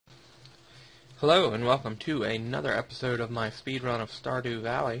Hello and welcome to another episode of my speedrun of Stardew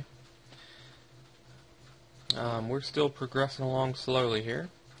Valley. We're still progressing along slowly here.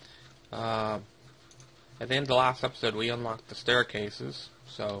 At the end of the last episode we unlocked the staircases,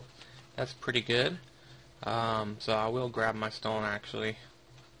 so that's pretty good. So I will grab my stone actually.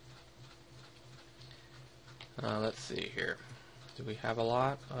 Let's see here. Do we have a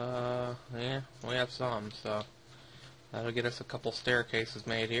lot? Yeah, we have some, so that'll get us a couple staircases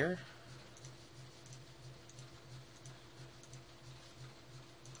made here.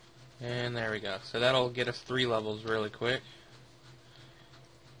 And there we go. So that'll get us 3 levels really quick.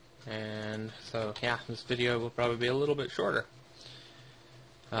 And so, yeah, this video will probably be a little bit shorter.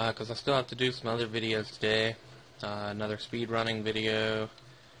 Because I still have to do some other videos today. Another speedrunning video.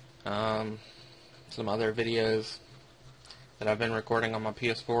 Some other videos that I've been recording on my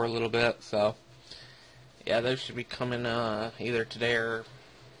PS4 a little bit. So, yeah, those should be coming either today or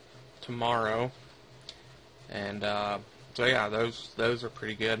tomorrow. And, so yeah, those are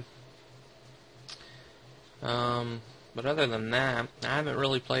pretty good. But other than that, I haven't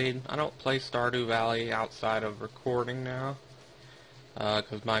really played. I don't play Stardew Valley outside of recording now,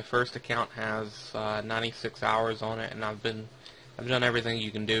 because my first account has 96 hours on it, and I've done everything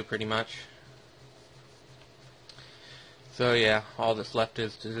you can do pretty much. So yeah, all that's left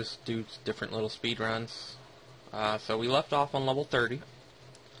is to just do different little speed runs. So we left off on level 30.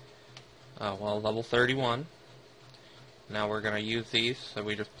 Well, level 31. Now we're gonna use these, so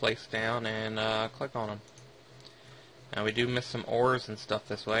we just place down and click on them. Now we do miss some ores and stuff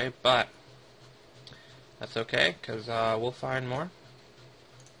this way, but that's okay, because we'll find more.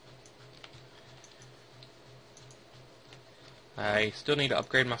 I still need to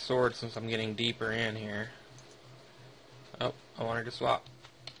upgrade my sword since I'm getting deeper in here. Oh, I wanted to swap.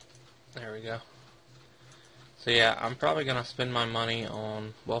 There we go. So yeah, I'm probably going to spend my money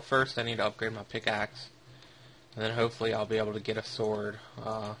on, well, first I need to upgrade my pickaxe, and then hopefully I'll be able to get a sword.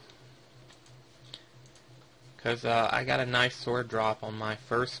 Because I got a nice sword drop on my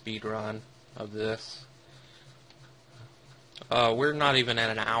first speed run of this. We're not even at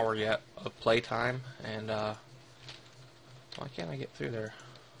an hour yet of playtime, and why can't I get through there?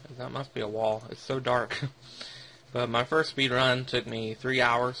 That must be a wall. It's so dark. But my first speed run took me 3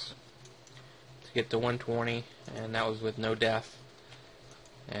 hours to get to 120, and that was with no death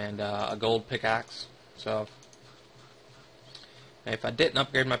and a gold pickaxe. So if I didn't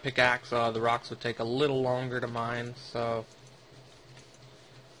upgrade my pickaxe, the rocks would take a little longer to mine, so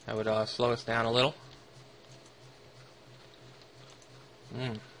that would slow us down a little.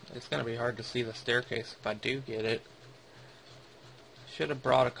 It's going to be hard to see the staircase if I do get it. Should have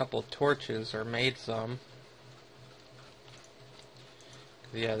brought a couple of torches or made some.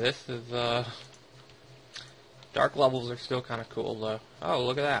 Yeah, this is, dark levels are still kind of cool though. Oh,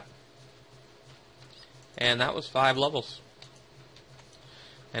 look at that. And that was 5 levels.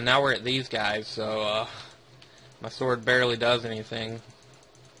 And now we're at these guys, so my sword barely does anything.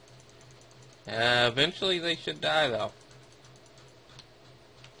 Eventually they should die though.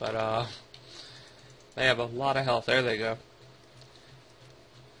 But they have a lot of health. There they go.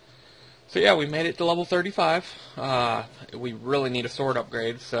 So yeah, we made it to level 35. We really need a sword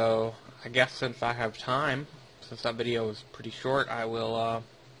upgrade, so I guess since I have time, since that video is pretty short, I will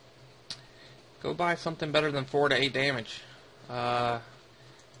go buy something better than 4 to 8 damage.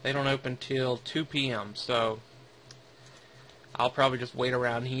 They don't open till 2 p.m., so I'll probably just wait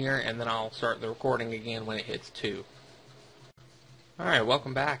around here, and then I'll start the recording again when it hits 2. Alright,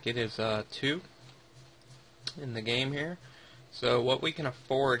 welcome back. It is 2 in the game here. So what we can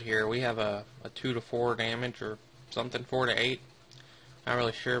afford here, we have a 2 to 4 damage, or something, 4 to 8. Not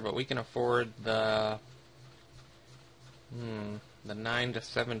really sure, but we can afford the 9 to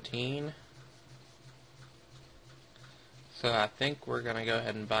 17. So I think we're going to go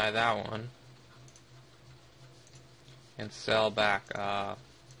ahead and buy that one and sell back. Can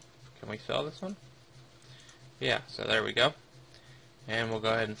we sell this one? Yeah, so there we go. And we'll go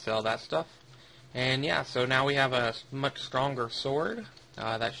ahead and sell that stuff. And yeah, so now we have a much stronger sword.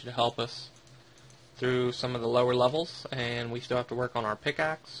 That should help us through some of the lower levels. And we still have to work on our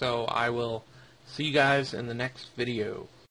pickaxe. So I will see you guys in the next video.